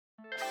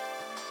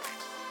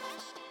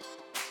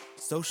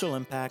Social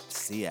Impact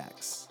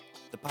CX,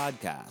 the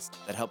podcast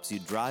that helps you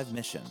drive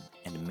mission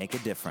and make a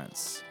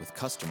difference with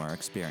customer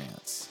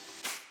experience.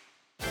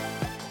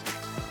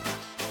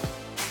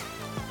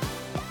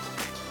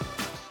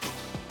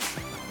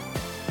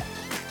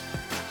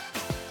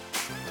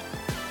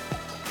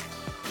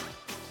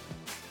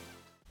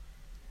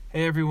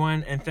 Hey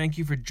everyone, and thank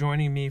you for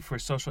joining me for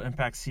Social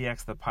Impact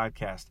CX, the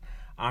podcast.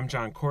 I'm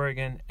John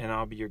Corrigan, and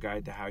I'll be your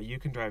guide to how you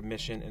can drive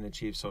mission and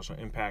achieve social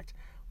impact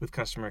with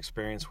customer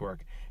experience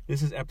work.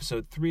 This is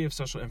episode 3 of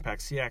Social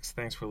Impact CX.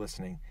 Thanks for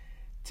listening.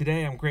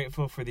 Today, I'm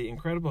grateful for the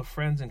incredible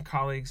friends and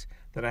colleagues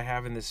that I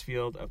have in this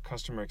field of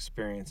customer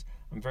experience.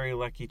 I'm very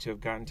lucky to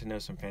have gotten to know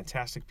some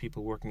fantastic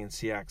people working in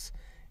CX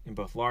in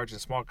both large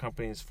and small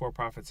companies,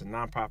 for-profits and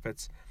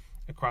nonprofits,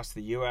 across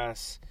the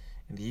U.S.,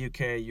 in the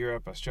U.K.,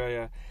 Europe,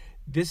 Australia.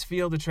 This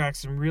field attracts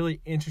some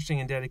really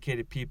interesting and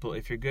dedicated people.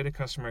 If you're good at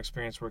customer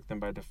experience work, then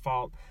by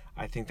default,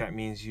 I think that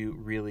means you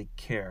really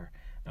care.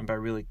 And by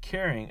really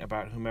caring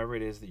about whomever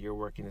it is that you're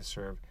working to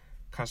serve,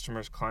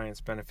 customers,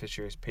 clients,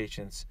 beneficiaries,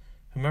 patients,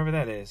 whomever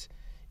that is,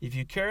 if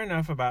you care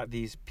enough about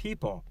these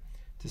people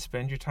to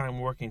spend your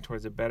time working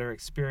towards a better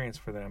experience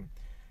for them,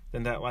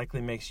 then that likely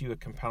makes you a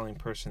compelling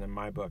person in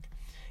my book.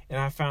 And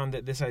I found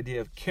that this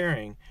idea of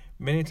caring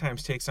many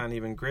times takes on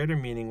even greater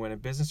meaning when a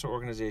business or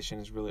organization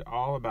is really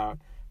all about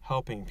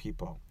helping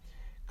people.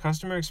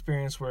 Customer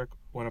experience work,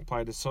 when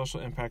applied to social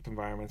impact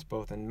environments,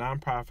 both in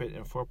nonprofit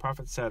and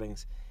for-profit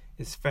settings,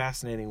 is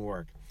fascinating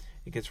work.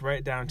 It gets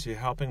right down to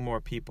helping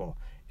more people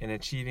and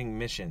achieving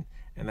mission,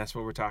 and that's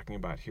what we're talking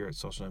about here at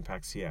Social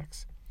Impact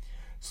CX.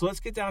 So let's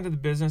get down to the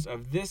business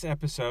of this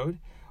episode.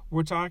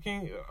 We're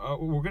going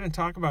to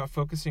talk about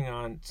focusing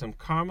on some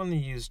commonly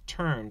used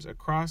terms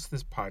across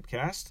this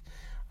podcast,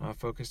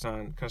 focused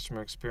on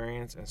customer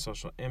experience and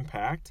social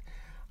impact.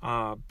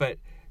 But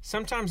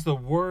sometimes the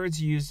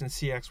words used in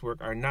CX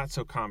work are not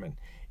so common.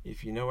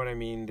 If you know what I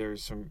mean,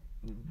 there's some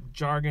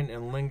jargon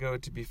and lingo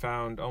to be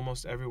found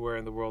almost everywhere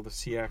in the world of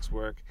CX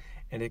work,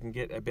 and it can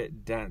get a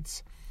bit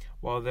dense.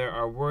 While there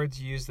are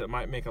words used that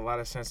might make a lot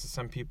of sense to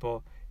some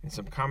people in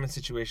some common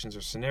situations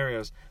or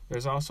scenarios,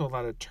 there's also a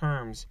lot of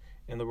terms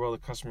in the world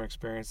of customer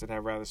experience that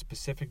have rather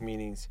specific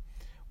meanings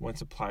once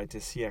applied to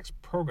CX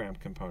program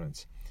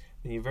components.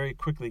 Then you very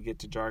quickly get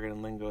to jargon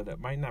and lingo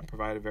that might not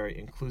provide a very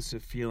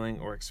inclusive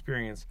feeling or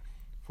experience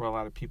for a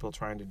lot of people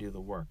trying to do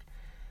the work.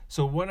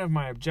 So one of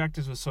my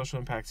objectives with Social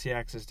Impact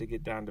CX is to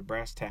get down to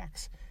brass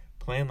tacks,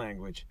 plain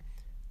language,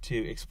 to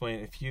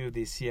explain a few of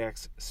these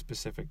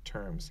CX-specific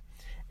terms.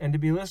 And to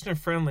be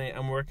listener-friendly,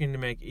 I'm working to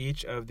make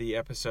each of the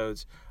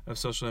episodes of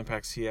Social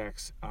Impact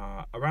CX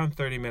around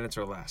 30 minutes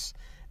or less.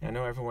 And I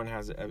know everyone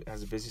has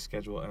a busy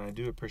schedule, and I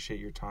do appreciate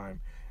your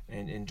time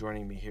in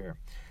joining me here.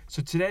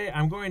 So today,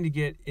 I'm going to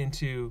get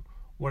into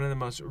one of the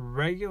most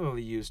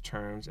regularly used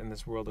terms in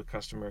this world of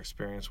customer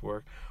experience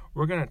work.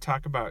 We're going to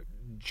talk about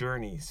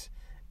journeys.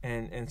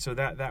 And so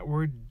that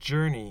word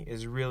journey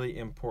is really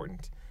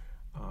important.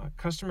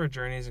 Customer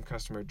journeys and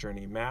customer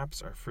journey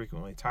maps are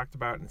frequently talked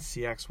about in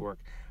CX work,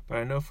 but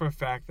I know for a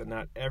fact that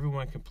not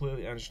everyone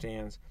completely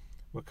understands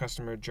what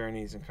customer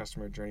journeys and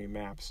customer journey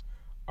maps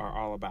are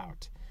all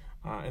about.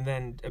 And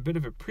then a bit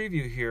of a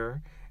preview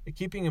here,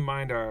 keeping in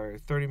mind our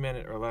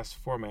 30-minute or less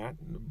format,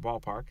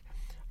 ballpark,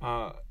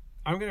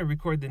 I'm going to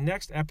record the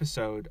next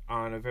episode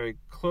on a very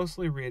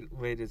closely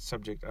related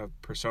subject of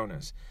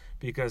personas,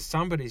 because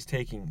somebody's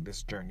taking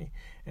this journey.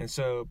 And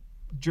so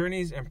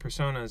journeys and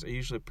personas are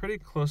usually pretty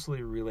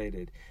closely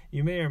related.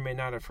 You may or may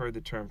not have heard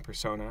the term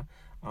persona,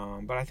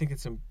 but I think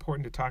it's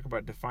important to talk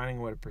about defining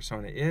what a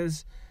persona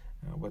is,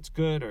 what's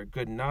good or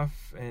good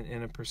enough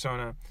in a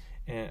persona,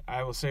 and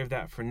I will save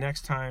that for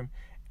next time.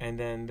 And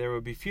then there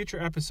will be future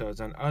episodes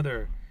on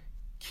other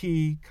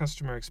key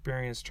customer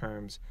experience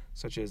terms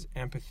such as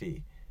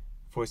empathy,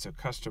 voice of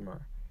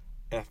customer,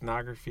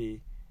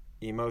 ethnography,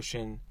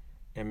 emotion,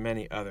 and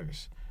many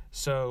others.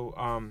 So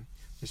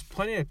there's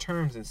plenty of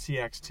terms in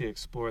CX to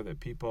explore that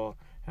people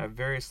have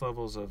various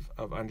levels of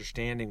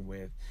understanding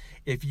with.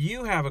 If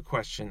you have a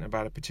question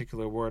about a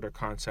particular word or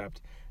concept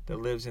that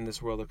lives in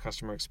this world of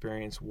customer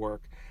experience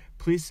work,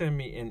 please send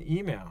me an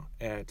email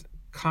at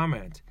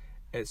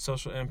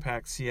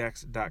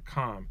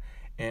comment@socialimpactcx.com,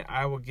 and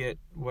I will get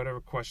whatever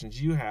questions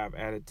you have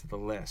added to the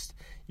list.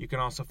 You can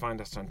also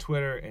find us on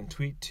Twitter and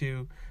tweet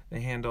to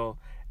the handle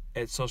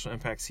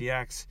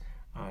 @socialimpactcx.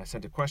 I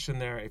sent a question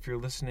there. If you're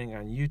listening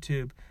on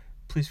YouTube,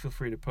 please feel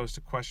free to post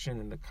a question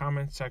in the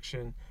comment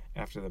section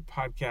after the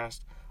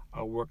podcast.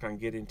 I'll work on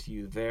getting to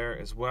you there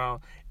as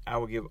well. I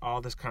will give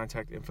all this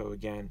contact info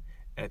again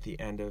at the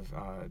end of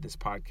this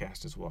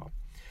podcast as well.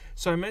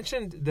 So I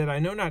mentioned that I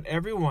know not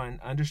everyone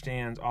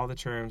understands all the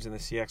terms in the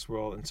CX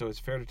world, and so it's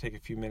fair to take a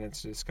few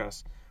minutes to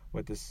discuss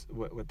what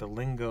the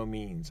lingo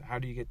means. How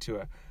do you get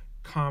to a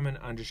common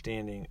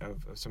understanding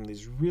of some of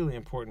these really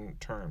important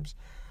terms?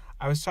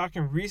 I was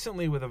talking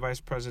recently with a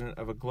vice president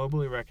of a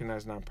globally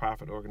recognized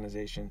nonprofit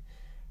organization.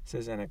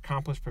 Says an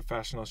accomplished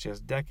professional. She has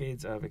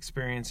decades of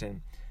experience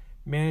in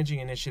managing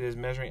initiatives,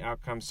 measuring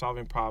outcomes,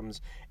 solving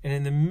problems. And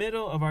in the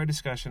middle of our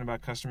discussion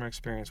about customer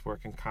experience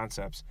work and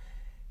concepts,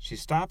 She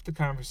stopped the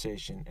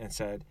conversation and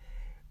said,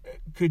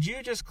 "Could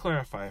you just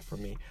clarify for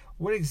me,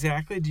 what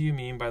exactly do you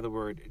mean by the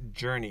word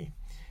journey?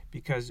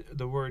 Because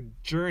the word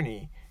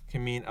journey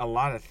can mean a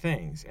lot of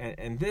things."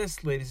 And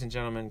this, ladies and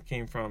gentlemen,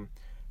 came from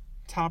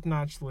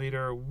top-notch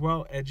leader,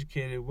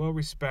 well-educated,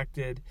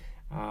 well-respected,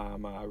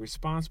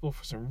 responsible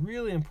for some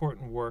really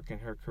important work in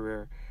her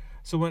career.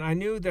 So when I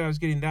knew that I was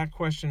getting that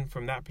question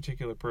from that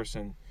particular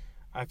person,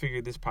 I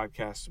figured this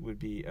podcast would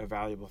be a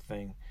valuable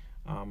thing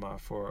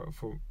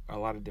for a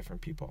lot of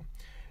different people.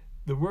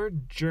 The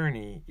word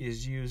journey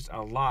is used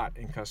a lot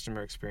in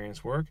customer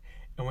experience work,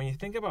 and when you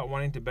think about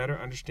wanting to better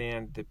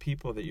understand the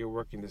people that you're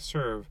working to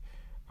serve,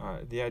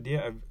 the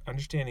idea of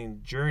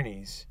understanding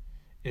journeys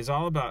is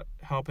all about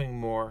helping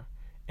more,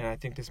 and I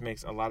think this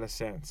makes a lot of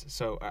sense.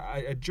 So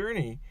a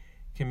journey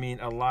can mean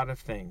a lot of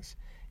things.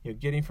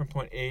 Getting from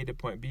point A to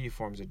point B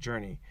forms a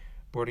journey.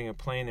 Boarding a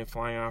plane and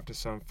flying off to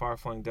some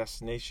far-flung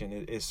destination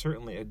is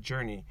certainly a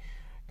journey.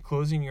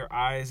 Closing your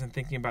eyes and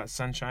thinking about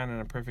sunshine on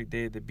a perfect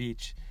day at the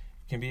beach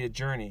can be a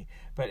journey.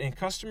 But in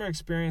customer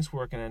experience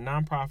work in a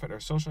nonprofit or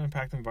social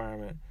impact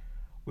environment,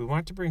 we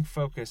want to bring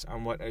focus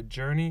on what a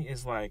journey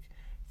is like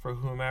for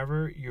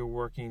whomever you're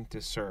working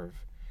to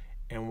serve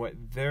and what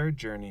their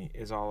journey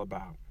is all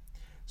about.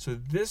 So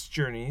this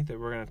journey that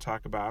we're going to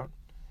talk about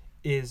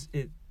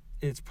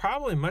it's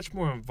probably much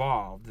more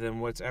involved than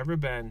what's ever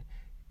been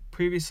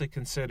previously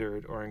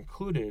considered or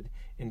included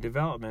in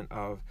development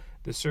of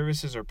the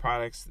services or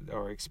products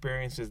or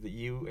experiences that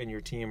you and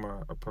your team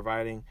are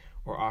providing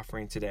or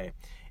offering today.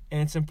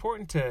 And it's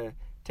important to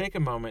take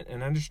a moment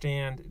and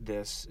understand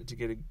this to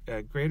get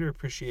a greater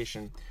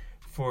appreciation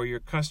for your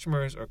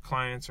customers or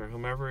clients or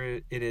whomever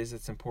it is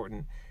that's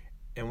important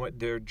and what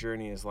their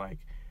journey is like.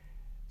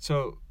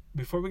 So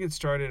before we get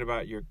started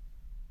about your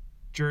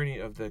journey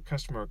of the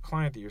customer or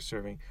client that you're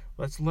serving,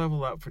 let's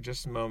level up for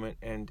just a moment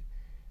and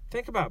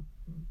think about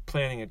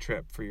planning a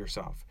trip for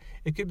yourself.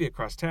 It could be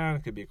across town,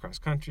 it could be across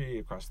country,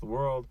 across the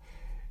world.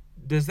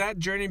 Does that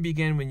journey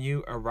begin when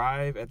you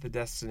arrive at the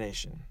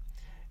destination?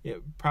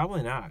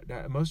 Probably not.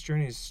 Most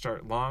journeys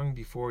start long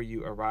before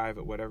you arrive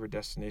at whatever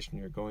destination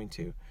you're going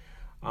to.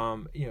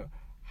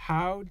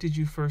 How did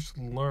you first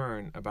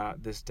learn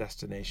about this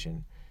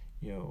destination?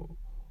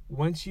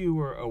 Once you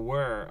were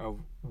aware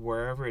of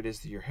wherever it is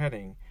that you're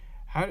heading,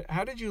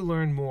 how did you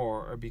learn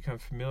more or become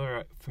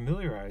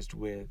familiarized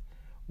with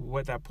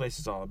what that place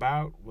is all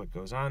about, what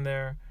goes on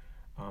there?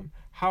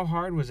 How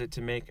hard was it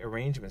to make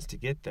arrangements to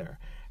get there?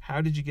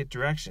 How did you get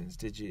directions?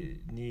 Did you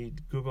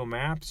need Google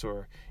Maps,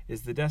 or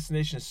is the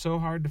destination so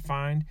hard to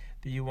find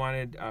that you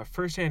wanted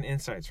firsthand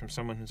insights from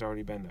someone who's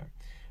already been there?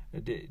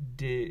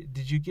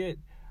 Did you get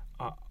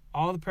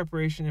all the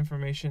preparation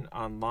information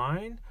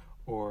online,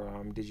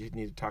 or did you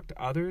need to talk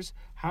to others?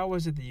 How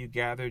was it that you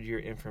gathered your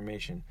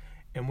information?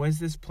 And was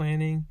this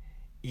planning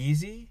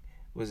easy?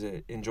 Was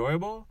it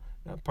enjoyable?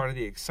 Part of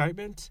the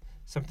excitement?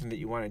 Something that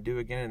you want to do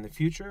again in the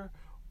future?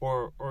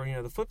 Or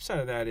the flip side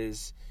of that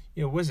is,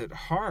 was it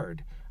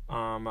hard?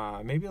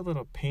 Maybe a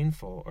little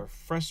painful or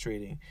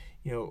frustrating?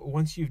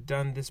 Once you've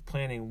done this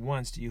planning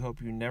once, do you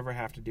hope you never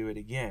have to do it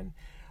again?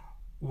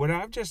 What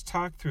I've just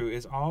talked through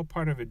is all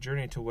part of a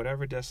journey to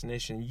whatever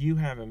destination you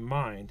have in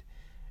mind,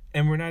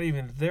 and we're not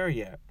even there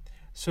yet.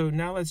 So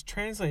now let's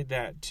translate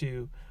that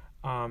to,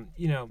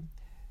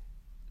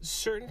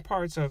 certain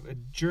parts of a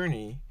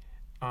journey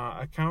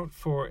account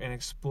for and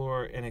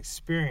explore an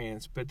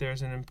experience, but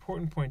there's an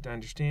important point to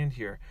understand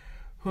here.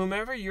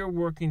 Whomever you're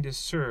working to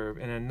serve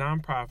in a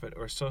nonprofit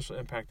or social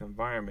impact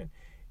environment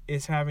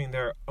is having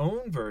their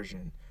own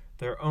version,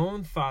 their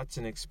own thoughts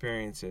and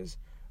experiences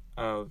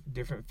of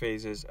different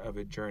phases of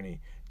a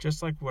journey,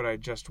 just like what I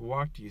just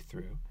walked you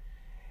through.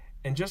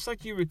 And just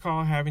like you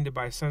recall having to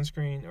buy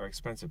sunscreen or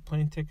expensive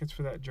plane tickets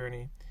for that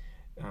journey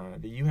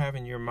that you have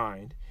in your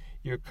mind,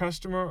 your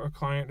customer or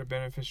client or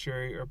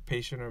beneficiary or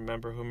patient or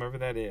member, whomever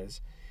that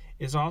is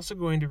also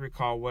going to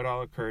recall what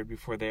all occurred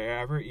before they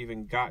ever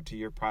even got to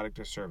your product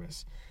or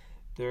service.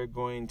 They're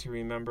going to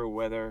remember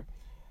whether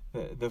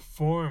the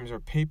forms or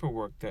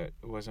paperwork that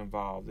was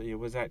involved,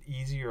 was that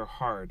easy or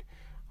hard?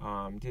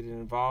 Did it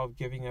involve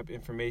giving up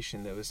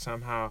information that was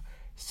somehow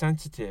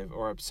sensitive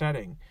or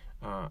upsetting?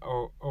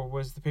 Or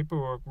was the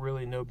paperwork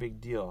really no big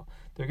deal?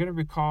 They're going to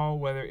recall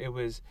whether it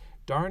was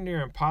darn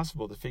near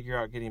impossible to figure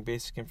out getting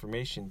basic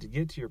information to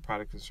get to your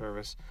product or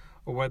service,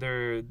 or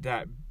whether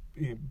that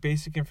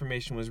basic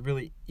information was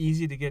really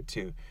easy to get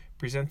to,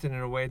 presented in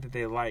a way that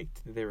they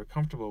liked, that they were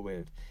comfortable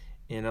with,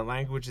 in a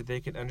language that they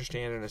could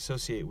understand and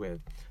associate with.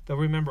 They'll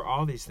remember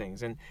all these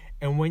things. And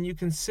when you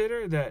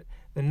consider that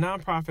the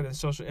nonprofit and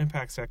social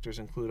impact sectors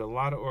include a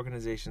lot of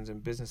organizations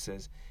and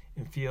businesses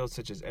in fields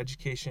such as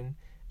education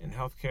and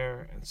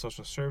healthcare and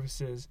social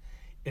services,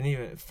 and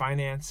even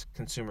finance,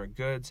 consumer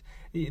goods,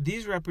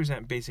 these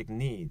represent basic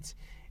needs.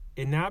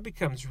 It now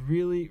becomes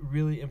really,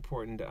 really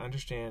important to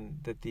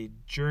understand that the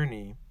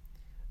journey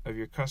of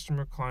your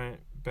customer, client,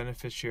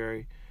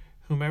 beneficiary,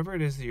 whomever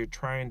it is that you're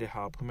trying to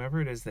help,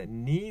 whomever it is that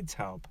needs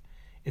help,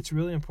 it's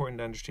really important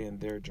to understand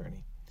their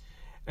journey.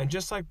 And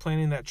just like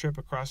planning that trip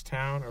across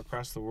town or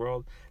across the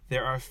world,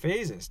 there are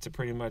phases to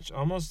pretty much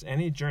almost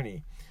any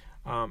journey.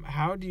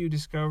 How do you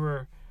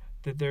discover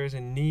that there is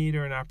a need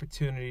or an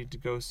opportunity to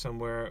go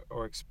somewhere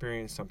or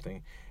experience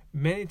something?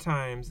 Many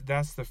times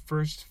that's the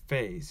first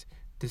phase,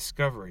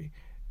 discovery.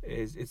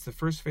 It's the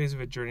first phase of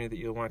a journey that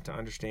you'll want to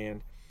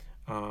understand,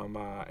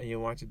 and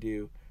you'll want to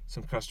do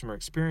some customer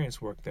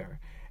experience work there.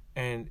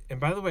 And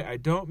by the way, I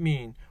don't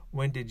mean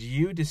when did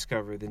you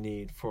discover the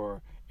need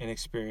for an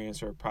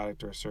experience or a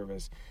product or a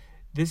service.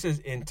 This is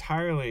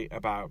entirely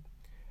about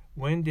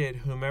when did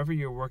whomever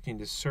you're working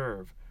to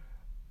serve,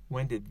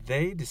 when did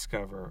they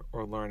discover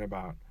or learn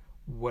about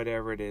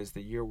whatever it is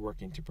that you're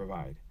working to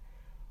provide.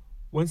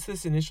 Once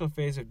this initial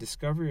phase of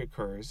discovery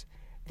occurs,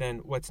 then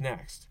what's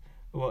next?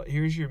 Well,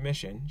 here's your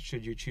mission,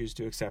 should you choose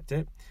to accept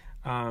it.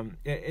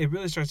 It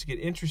really starts to get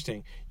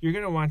interesting. You're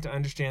going to want to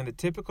understand the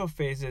typical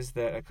phases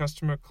that a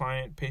customer,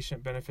 client,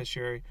 patient,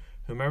 beneficiary,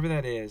 whomever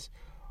that is,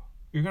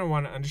 you're going to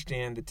want to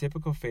understand the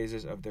typical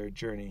phases of their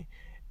journey.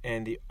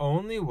 And the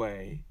only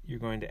way you're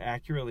going to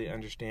accurately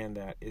understand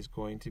that is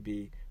going to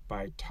be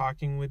by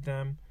talking with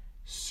them,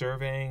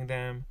 surveying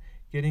them,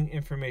 getting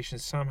information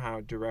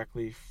somehow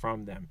directly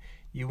from them.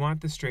 You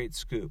want the straight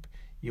scoop.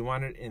 You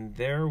want it in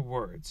their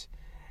words.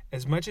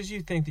 As much as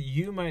you think that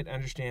you might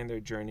understand their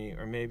journey,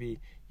 or maybe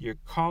your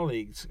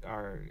colleagues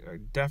are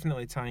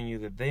definitely telling you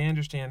that they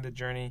understand the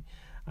journey,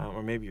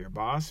 or maybe your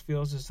boss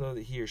feels as though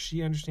that he or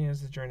she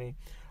understands the journey,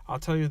 I'll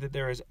tell you that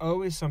there is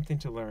always something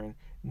to learn,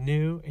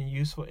 new and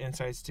useful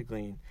insights to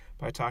glean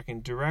by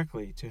talking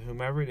directly to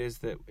whomever it is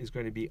that is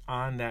going to be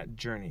on that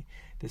journey.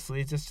 This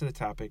leads us to the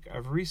topic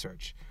of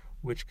research,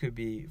 which could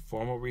be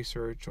formal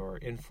research or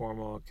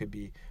informal. It could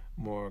be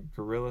more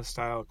guerrilla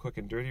style, quick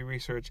and dirty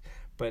research.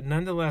 But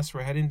nonetheless,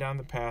 we're heading down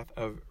the path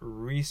of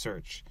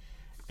research.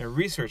 And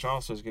research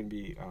also is going to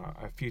be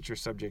a future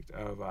subject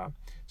of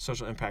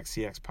Social Impact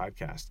CX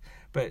podcast.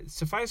 But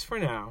suffice for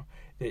now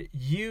that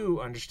you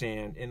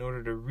understand, in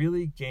order to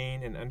really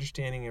gain an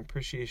understanding and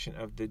appreciation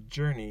of the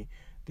journey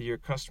that your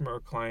customer or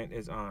client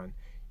is on,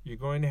 you're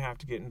going to have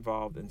to get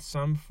involved in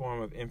some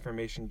form of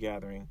information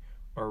gathering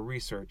or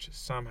research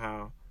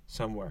somehow,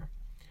 somewhere.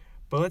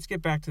 But let's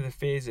get back to the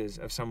phases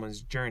of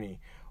someone's journey,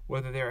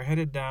 whether they're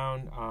headed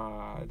down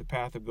the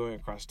path of going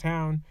across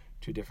town,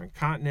 to a different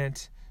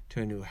continent,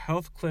 to a new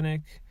health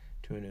clinic,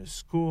 to a new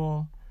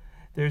school.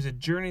 There's a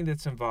journey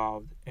that's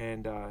involved,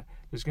 and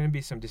there's going to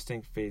be some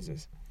distinct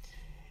phases.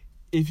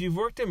 If you've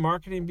worked in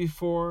marketing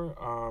before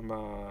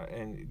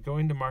and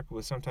going to market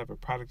with some type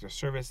of product or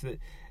service,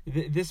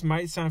 this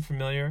might sound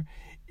familiar.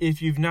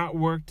 If you've not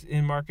worked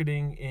in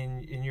marketing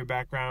in your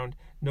background,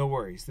 no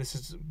worries. This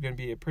is going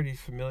to be a pretty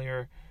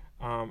familiar,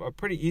 a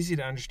pretty easy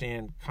to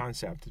understand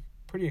concept,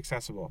 pretty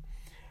accessible.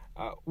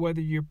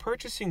 Whether you're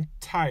purchasing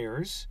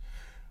tires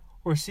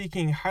or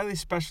seeking highly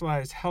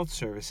specialized health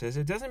services,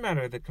 it doesn't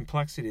matter the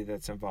complexity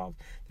that's involved.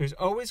 There's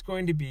always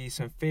going to be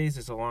some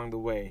phases along the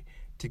way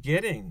to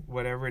getting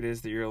whatever it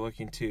is that you're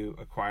looking to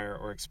acquire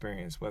or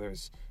experience, whether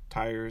it's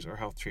tires or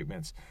health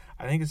treatments.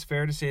 I think it's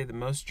fair to say that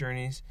most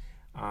journeys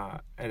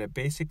at a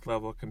basic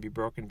level can be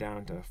broken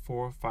down to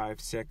 4, 5,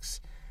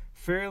 6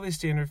 fairly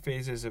standard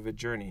phases of a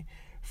journey.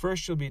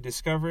 First, you'll be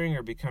discovering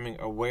or becoming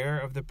aware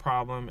of the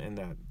problem in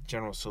that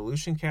general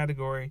solution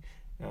category.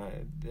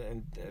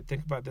 And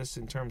think about this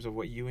in terms of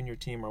what you and your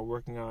team are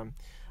working on.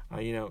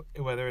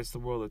 Whether it's the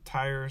world of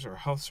tires or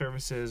health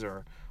services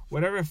or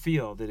whatever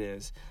field it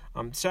is.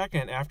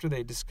 Second, after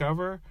they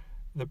discover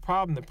the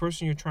problem, the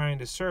person you're trying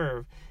to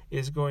serve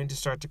is going to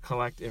start to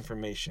collect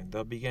information.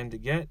 They'll begin to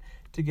get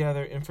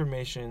together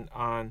information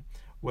on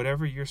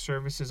whatever your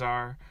services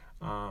are,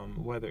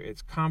 whether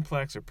it's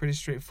complex or pretty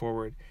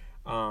straightforward.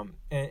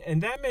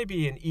 And that may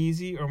be an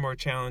easy or more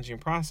challenging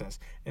process.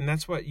 And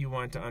that's what you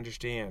want to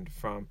understand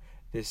from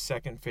this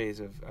second phase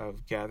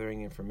of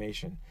gathering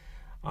information.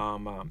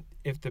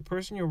 If the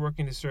person you're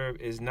working to serve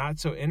is not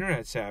so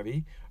internet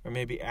savvy, or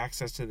maybe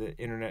access to the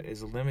internet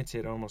is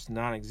limited, almost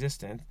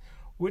non-existent,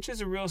 which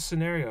is a real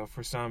scenario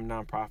for some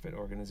nonprofit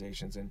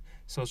organizations and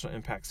social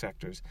impact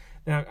sectors.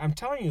 Now, I'm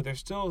telling you, there's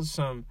still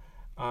some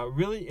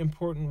really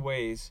important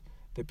ways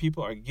that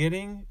people are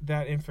getting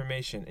that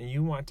information, and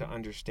you want to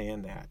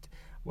understand that.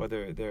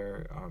 Whether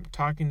they're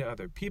talking to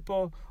other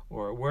people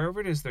or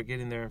wherever it is they're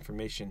getting their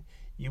information,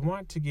 you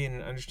want to gain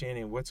an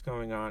understanding of what's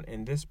going on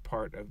in this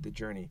part of the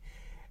journey.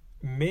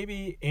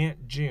 Maybe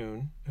Aunt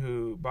June,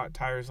 who bought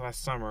tires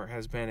last summer,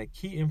 has been a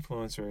key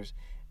influencer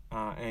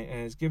and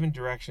has given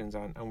directions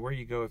on where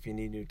you go if you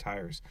need new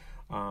tires.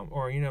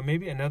 Or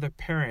maybe another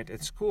parent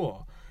at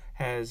school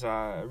has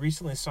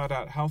recently sought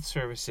out health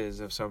services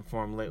of some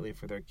form lately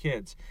for their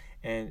kids.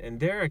 And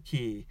they're a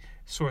key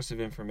source of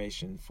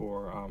information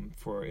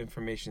for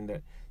information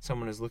that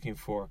someone is looking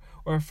for.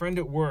 Or a friend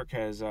at work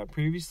has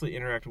previously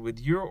interacted with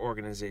your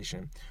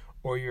organization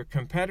or your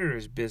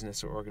competitor's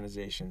business or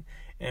organization,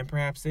 and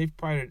perhaps they've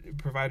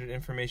provided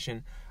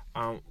information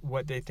on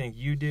what they think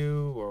you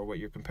do or what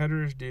your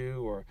competitors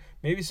do, or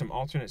maybe some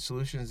alternate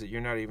solutions that you're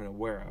not even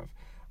aware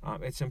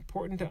of. It's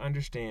important to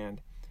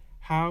understand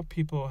how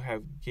people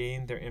have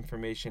gained their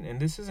information. And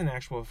this is an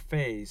actual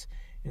phase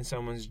in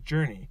someone's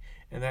journey.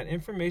 And that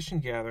information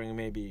gathering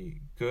may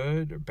be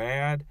good or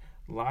bad,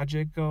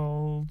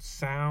 logical,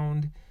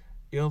 sound,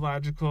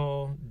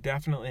 illogical,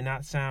 definitely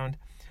not sound.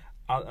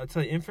 I'll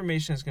tell you,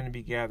 information is going to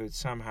be gathered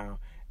somehow,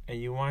 and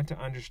you want to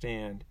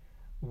understand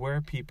where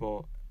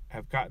people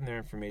have gotten their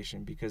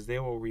information, because they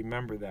will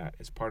remember that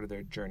as part of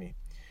their journey.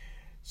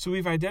 So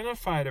we've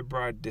identified a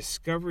broad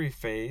discovery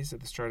phase at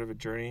the start of a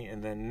journey,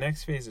 and then the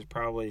next phase is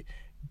probably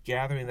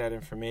gathering that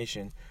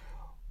information.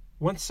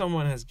 Once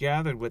someone has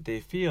gathered what they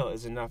feel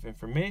is enough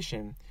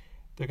information,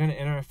 they're going to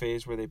enter a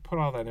phase where they put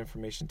all that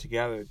information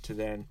together to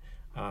then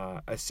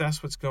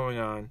assess what's going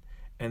on,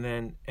 and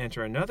then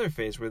enter another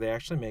phase where they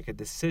actually make a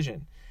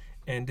decision.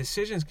 And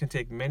decisions can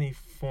take many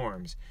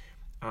forms.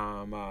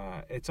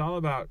 It's all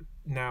about,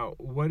 now,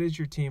 what is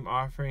your team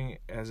offering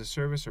as a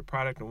service or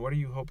product, and what are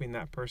you hoping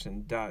that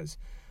person does?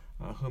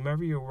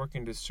 Whomever you're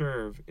working to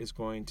serve is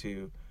going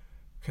to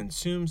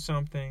consume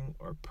something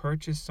or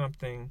purchase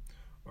something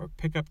or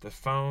pick up the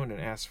phone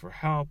and ask for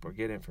help or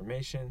get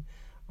information,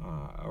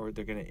 or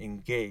they're going to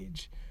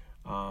engage.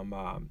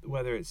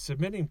 Whether it's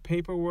submitting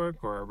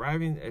paperwork or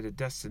arriving at a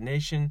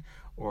destination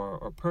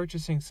or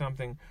purchasing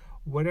something,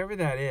 whatever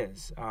that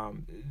is,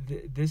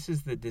 this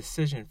is the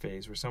decision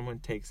phase where someone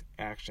takes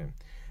action.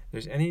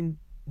 There's any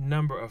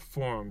number of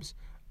forms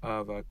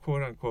of a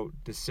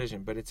quote-unquote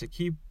decision, but it's a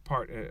key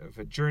part of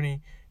a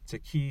journey. It's a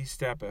key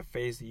step, a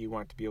phase that you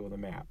want to be able to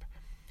map.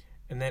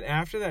 And then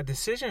after that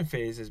decision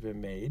phase has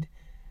been made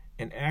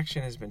and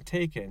action has been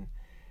taken,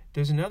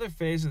 there's another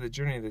phase of the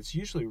journey that's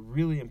usually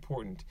really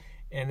important,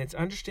 and it's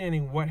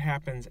understanding what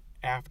happens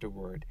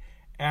afterward.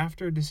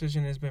 After a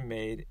decision has been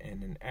made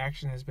and an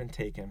action has been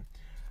taken,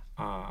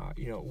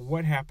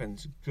 what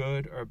happens,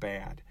 good or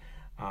bad?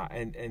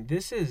 And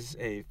this is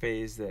a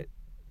phase that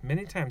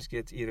many times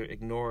gets either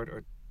ignored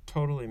or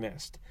totally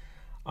missed.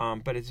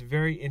 But it's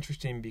very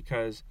interesting,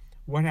 because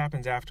what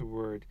happens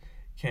afterward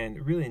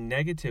can really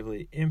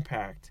negatively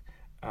impact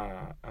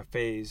a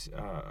phase,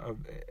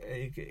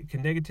 it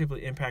can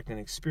negatively impact an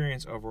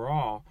experience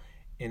overall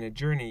in a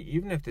journey,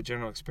 even if the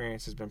general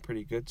experience has been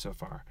pretty good so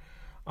far.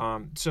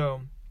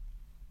 So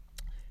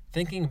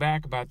thinking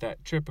back about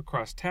that trip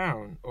across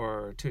town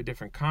or to a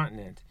different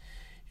continent,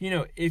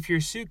 if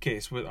your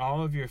suitcase with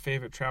all of your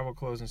favorite travel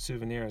clothes and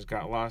souvenirs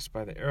got lost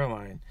by the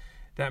airline,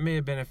 that may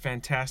have been a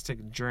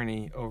fantastic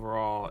journey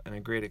overall and a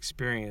great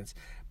experience,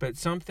 but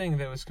something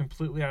that was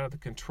completely out of the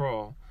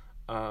control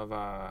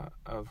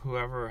of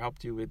whoever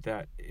helped you with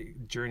that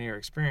journey or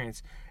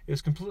experience, it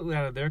was completely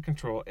out of their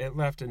control. It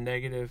left a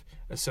negative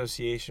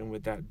association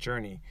with that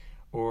journey.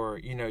 Or,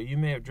 you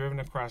may have driven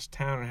across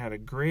town and had a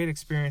great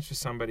experience with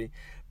somebody,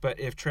 but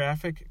if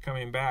traffic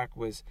coming back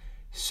was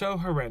so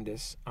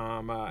horrendous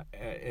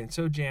and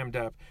so jammed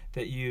up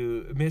that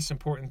you miss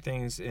important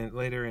things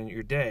later in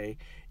your day,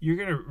 you're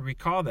going to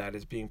recall that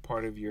as being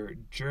part of your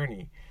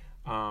journey.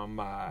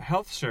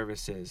 Health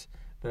services.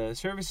 The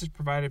services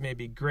provided may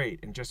be great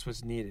and just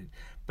what's needed,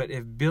 but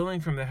if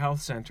billing from the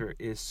health center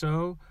is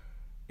so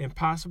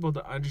impossible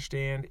to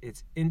understand,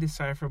 it's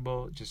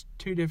indecipherable, just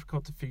too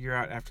difficult to figure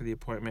out after the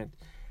appointment,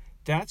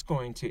 that's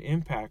going to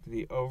impact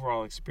the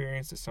overall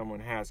experience that someone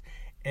has.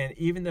 And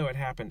even though it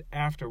happened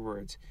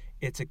afterwards,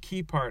 it's a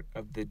key part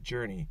of the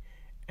journey.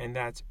 And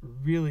that's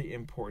really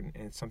important,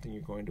 and it's something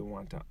you're going to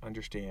want to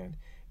understand,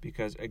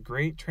 because a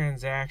great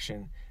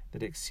transaction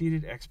that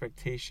exceeded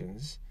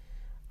expectations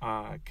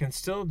can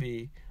still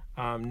be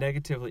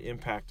negatively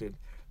impacted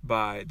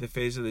by the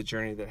phase of the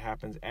journey that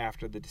happens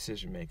after the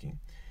decision making.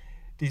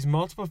 These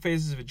multiple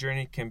phases of a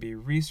journey can be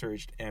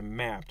researched and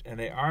mapped, and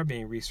they are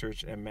being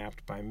researched and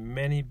mapped by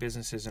many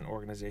businesses and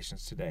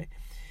organizations today.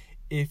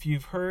 If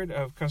you've heard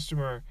of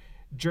customer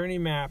journey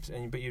maps,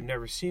 but you've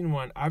never seen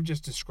one, I've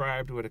just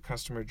described what a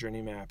customer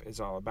journey map is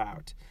all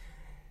about.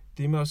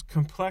 The most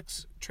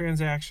complex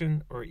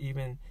transaction, or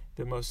even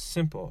the most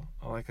simple,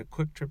 like a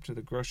quick trip to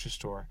the grocery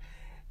store,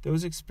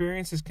 those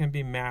experiences can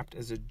be mapped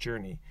as a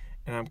journey.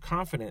 And I'm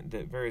confident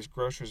that various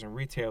grocers and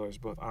retailers,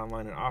 both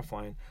online and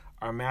offline,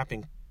 are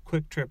mapping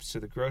quick trips to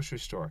the grocery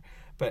store.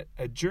 But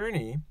a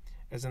journey,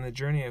 as in the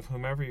journey of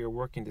whomever you're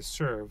working to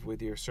serve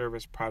with your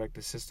service, product,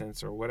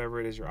 assistance, or whatever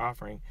it is you're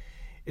offering,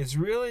 is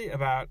really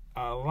about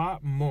a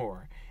lot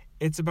more.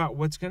 It's about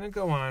what's going to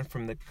go on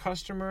from the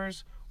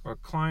customer's or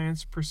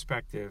client's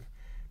perspective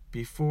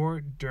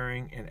before,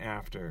 during, and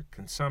after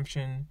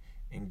consumption,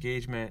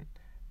 engagement,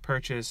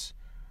 purchase,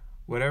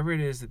 whatever it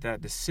is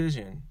that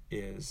decision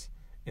is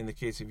in the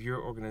case of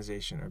your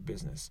organization or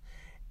business.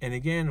 And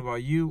again, while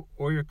you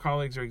or your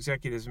colleagues or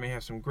executives may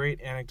have some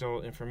great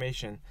anecdotal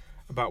information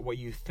about what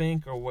you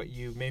think or what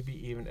you maybe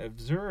even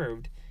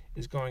observed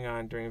is going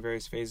on during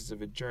various phases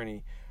of a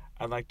journey,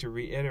 I'd like to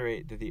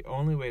reiterate that the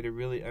only way to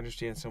really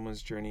understand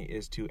someone's journey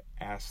is to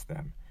ask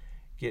them.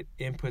 Get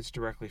inputs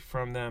directly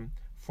from them,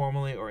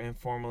 formally or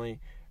informally.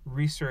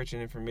 Research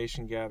and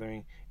information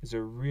gathering is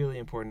a really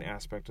important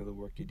aspect of the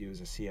work you do as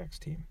a CX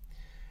team.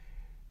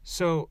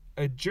 So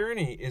a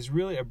journey is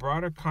really a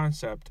broader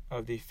concept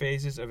of the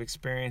phases of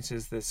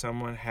experiences that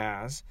someone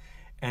has,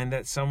 and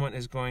that someone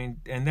is going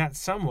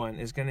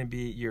to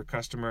be your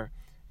customer,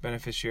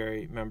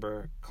 beneficiary,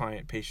 member,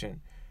 client,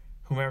 patient,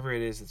 whomever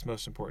it is that's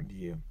most important to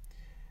you.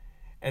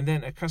 And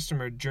then a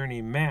customer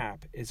journey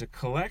map is a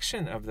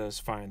collection of those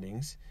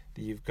findings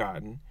that you've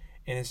gotten,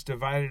 and it's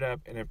divided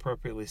up and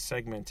appropriately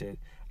segmented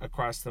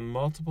across the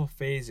multiple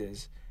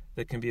phases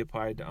that can be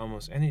applied to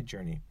almost any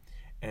journey.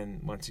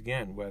 And once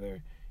again,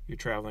 whether you're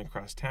traveling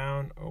across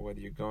town, or whether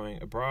you're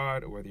going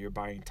abroad, or whether you're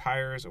buying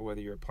tires, or whether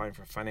you're applying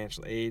for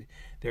financial aid,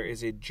 there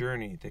is a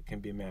journey that can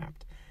be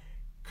mapped.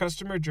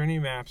 Customer journey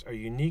maps are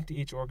unique to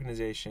each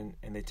organization,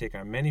 and they take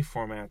on many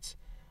formats.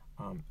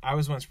 I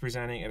was once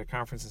presenting at a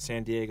conference in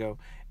San Diego,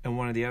 and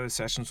one of the other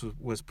sessions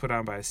was put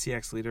on by a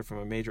CX leader from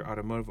a major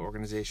automotive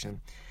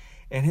organization,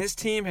 and his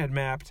team had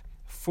mapped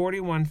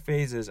 41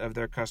 phases of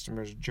their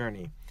customer's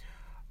journey.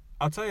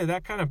 I'll tell you,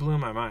 that kind of blew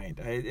my mind.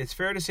 It's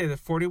fair to say that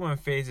 41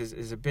 phases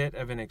is a bit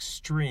of an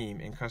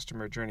extreme in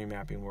customer journey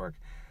mapping work,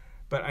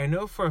 but I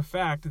know for a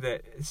fact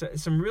that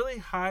some really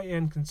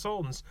high-end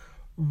consultants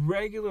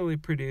regularly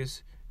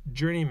produce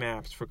journey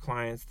maps for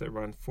clients that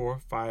run 4,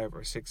 5,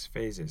 or 6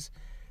 phases.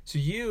 So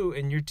you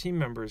and your team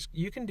members,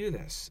 you can do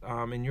this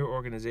in your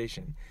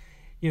organization.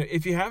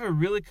 If you have a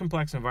really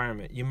complex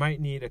environment, you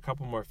might need a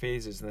couple more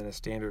phases than a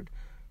standard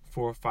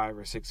 4, 5,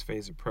 or 6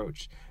 phase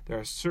approach. There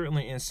are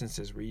certainly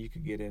instances where you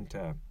could get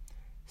into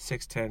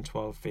 6, 10,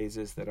 12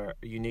 phases that are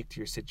unique to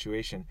your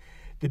situation.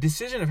 The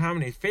decision of how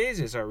many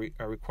phases are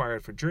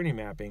required for journey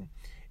mapping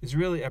is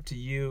really up to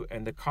you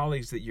and the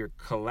colleagues that you're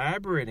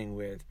collaborating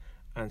with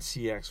on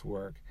CX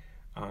work.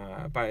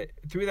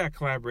 Through that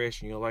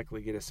collaboration, you'll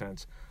likely get a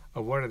sense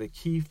of what are the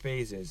key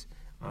phases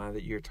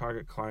that your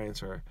target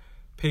clients or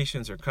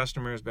patients or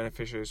customers,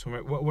 beneficiaries,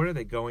 what are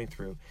they going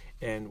through,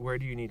 and where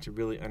do you need to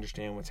really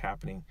understand what's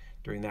happening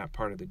during that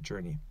part of the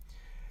journey.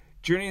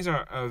 Journeys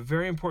are a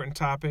very important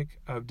topic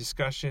of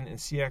discussion in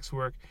CX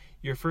work.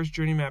 Your first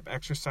journey map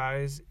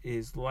exercise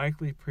is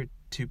likely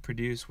to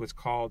produce what's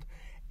called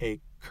a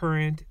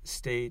current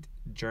state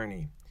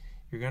journey.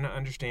 You're going to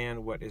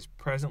understand what is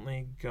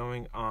presently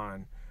going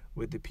on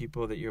with the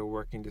people that you're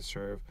working to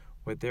serve,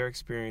 what they're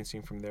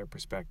experiencing from their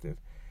perspective.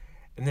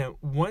 And then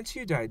once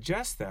you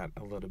digest that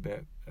a little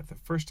bit, at the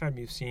first time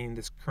you've seen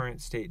this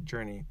current state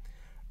journey,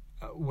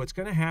 what's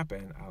going to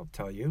happen, I'll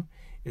tell you,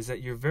 is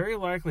that you're very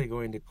likely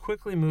going to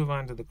quickly move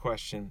on to the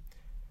question,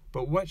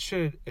 but what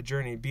should a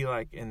journey be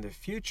like in the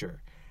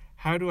future?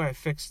 How do I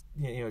fix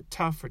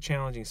tough or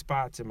challenging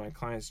spots in my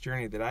client's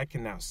journey that I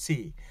can now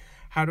see?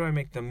 How do I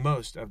make the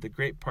most of the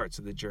great parts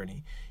of the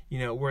journey?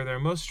 Where they're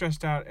most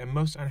stressed out and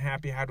most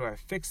unhappy, how do I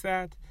fix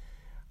that?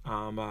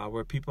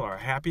 Where people are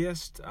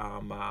happiest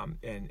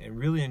and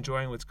really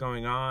enjoying what's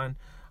going on,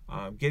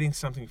 getting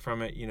something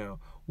from it,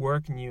 where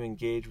can you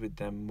engage with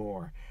them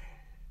more?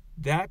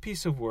 That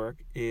piece of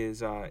work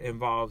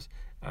involves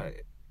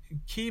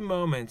key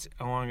moments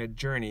along a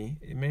journey.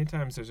 Many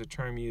times there's a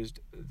term used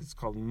that's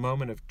called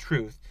moment of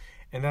truth,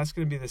 and that's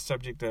going to be the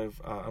subject of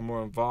a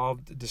more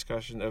involved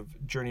discussion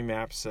of journey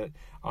maps that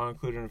I'll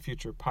include in a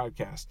future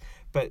podcast.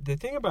 But the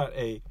thing about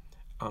a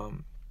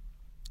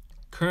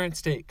current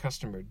state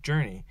customer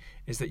journey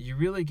is that you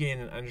really gain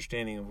an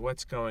understanding of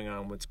what's going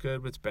on, what's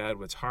good, what's bad,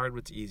 what's hard,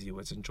 what's easy,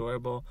 what's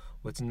enjoyable,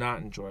 what's not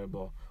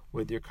enjoyable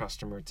with your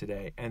customer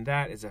today. And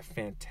that is a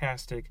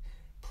fantastic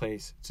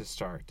place to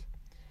start.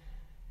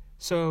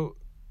 So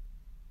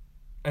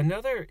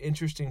another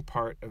interesting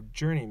part of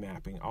journey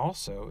mapping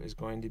also is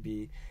going to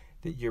be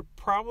that you're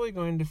probably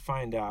going to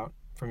find out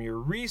from your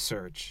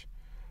research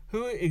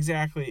who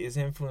exactly is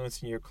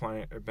influencing your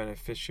client or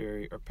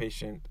beneficiary or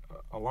patient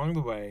along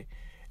the way.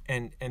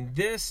 And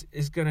this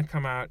is going to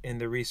come out in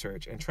the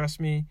research. And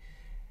trust me,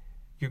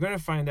 you're going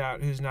to find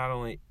out who's not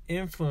only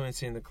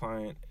influencing the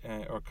client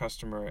or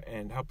customer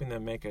and helping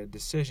them make a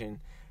decision,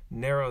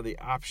 narrow the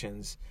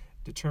options,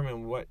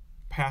 determine what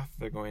path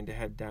they're going to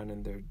head down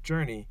in their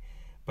journey,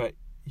 but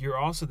you're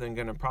also then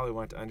going to probably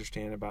want to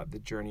understand about the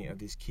journey of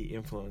these key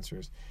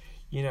influencers.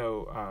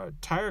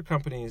 Tire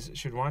companies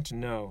should want to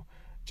know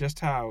just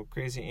how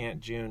Crazy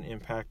Aunt June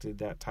impacted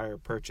that tire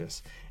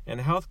purchase.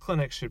 And health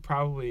clinics should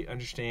probably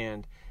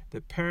understand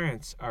that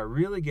parents are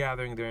really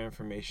gathering their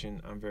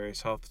information on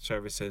various health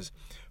services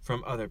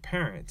from other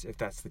parents, if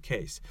that's the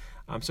case.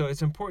 So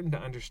it's important to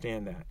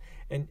understand that.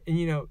 And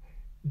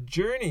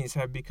journeys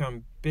have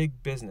become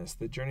big business.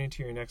 The journey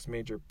to your next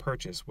major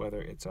purchase,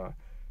 whether it's a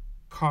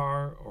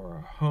car or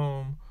a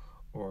home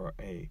or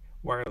a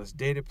wireless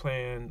data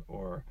plan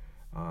or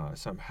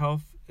some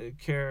health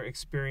care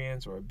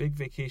experience or a big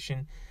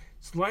vacation,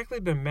 it's likely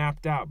been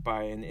mapped out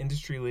by an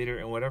industry leader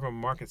in whatever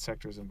market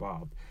sector is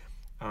involved.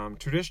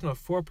 Traditional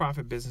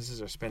for-profit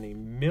businesses are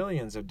spending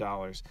millions of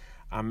dollars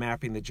on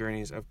mapping the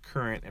journeys of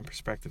current and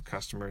prospective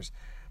customers.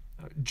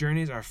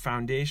 Journeys are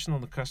foundational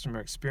to customer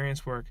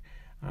experience work,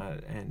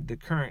 and the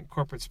current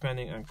corporate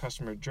spending on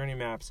customer journey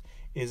maps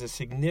is a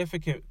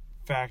significant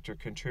factor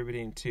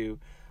contributing to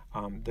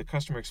the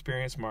customer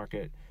experience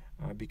market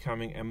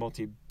becoming a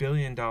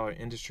multi-billion-dollar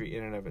industry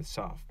in and of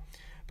itself.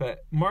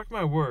 But mark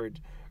my word,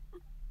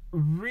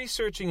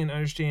 researching and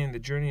understanding the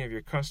journey of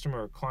your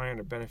customer or client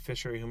or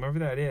beneficiary, whomever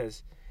that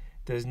is,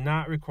 does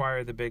not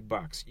require the big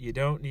bucks. You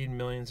don't need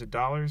millions of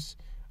dollars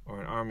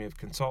or an army of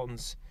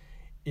consultants.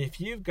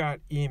 If you've got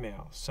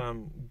email,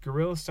 some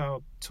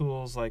guerrilla-style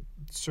tools like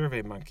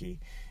SurveyMonkey,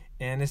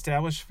 an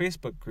established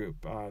Facebook group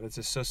that's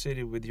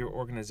associated with your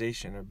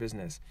organization or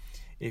business,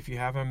 if you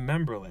have a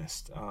member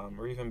list,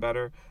 or even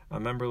better, a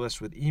member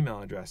list with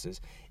email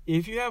addresses,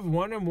 if you have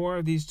one or more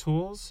of these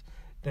tools,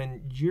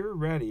 then you're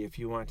ready if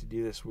you want to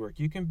do this work.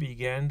 You can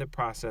begin the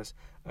process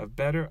of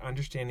better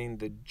understanding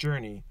the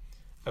journey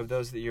of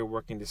those that you're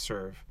working to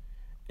serve.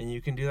 And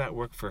you can do that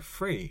work for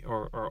free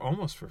or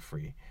almost for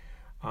free.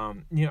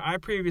 I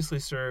previously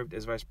served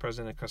as Vice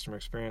President of Customer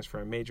Experience for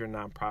a major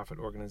nonprofit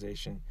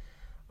organization.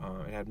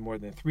 It had more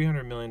than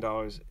 $300 million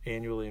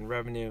annually in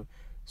revenue,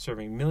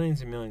 serving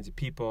millions and millions of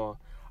people.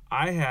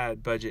 I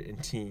had budget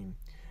and team.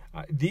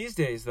 These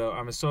days, though,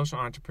 I'm a social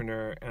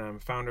entrepreneur and I'm a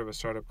founder of a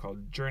startup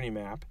called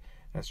JourneyMap.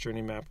 That's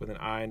JourneyMap with an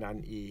I, not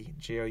an E,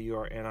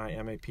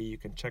 JourneyMap. You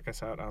can check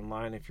us out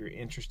online if you're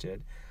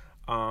interested.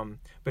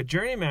 But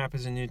JourneyMap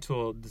is a new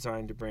tool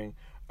designed to bring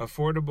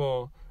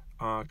affordable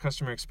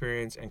customer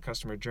experience and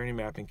customer journey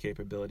mapping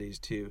capabilities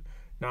to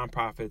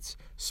nonprofits,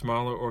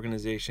 smaller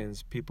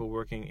organizations, people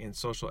working in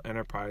social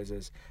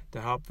enterprises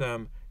to help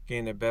them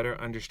gain a better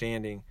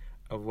understanding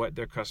of what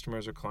their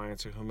customers or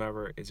clients or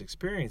whomever is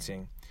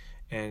experiencing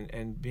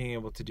and being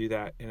able to do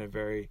that in a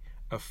very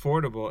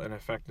affordable and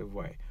effective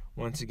way.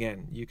 Once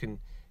again, you can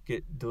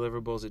get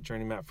deliverables at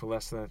JourneyMap for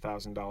less than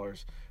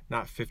 $1,000,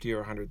 not $50,000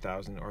 or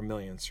 $100,000 or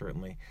millions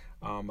certainly.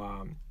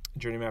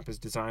 JourneyMap is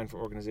designed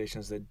for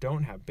organizations that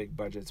don't have big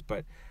budgets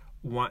but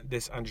want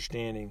this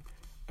understanding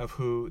of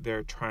who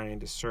they're trying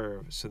to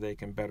serve so they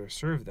can better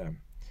serve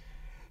them.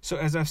 So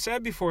as I've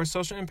said before,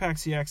 Social Impact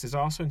CX is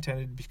also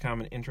intended to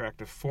become an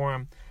interactive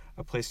forum,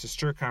 a place to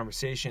stir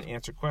conversation,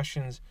 answer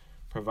questions,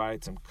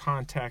 provide some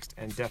context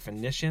and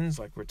definitions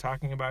like we're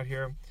talking about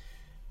here,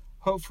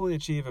 hopefully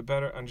achieve a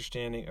better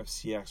understanding of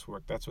CX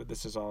work. That's what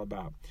this is all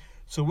about.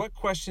 So what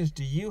questions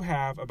do you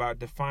have about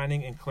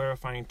defining and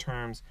clarifying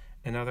terms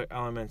and other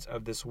elements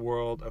of this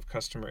world of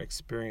customer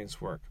experience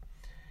work?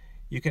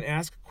 You can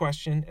ask a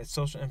question at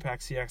Social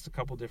Impact CX a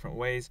couple different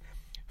ways.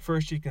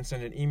 First, you can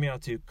send an email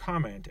to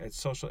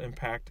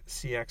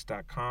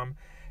comment@socialimpactcx.com.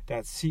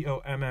 That's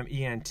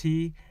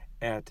comment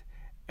at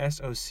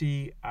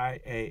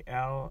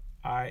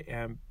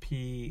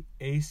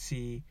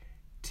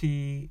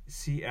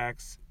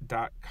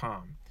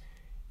socialimpactcx.com.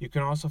 You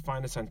can also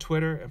find us on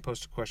Twitter and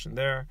post a question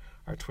there.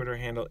 Our Twitter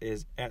handle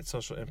is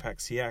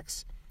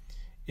 @socialimpactcx.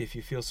 If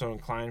you feel so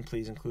inclined,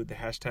 please include the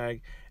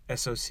hashtag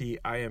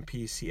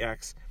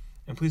SOCIMPCX.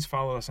 And please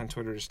follow us on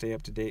Twitter to stay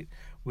up to date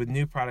with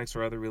new products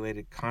or other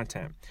related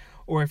content.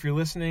 Or if you're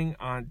listening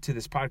to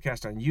this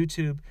podcast on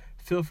YouTube,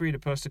 feel free to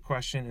post a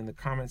question in the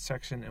comments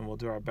section and we'll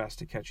do our best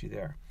to catch you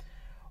there.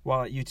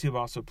 While at YouTube,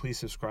 also please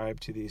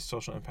subscribe to the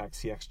Social Impact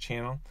CX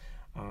channel.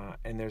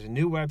 And there's a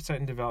new website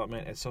in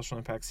development at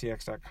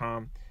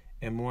socialimpactcx.com,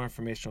 and more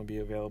information will be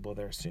available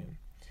there soon.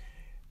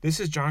 This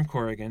is John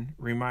Corrigan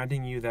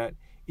reminding you that,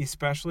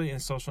 especially in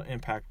social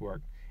impact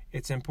work,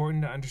 it's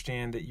important to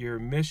understand that your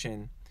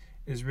mission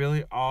is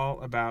really all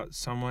about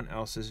someone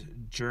else's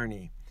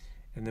journey.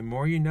 And the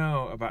more you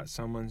know about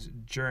someone's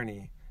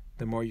journey,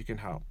 the more you can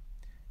help.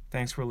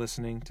 Thanks for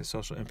listening to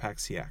Social Impact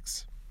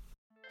CX.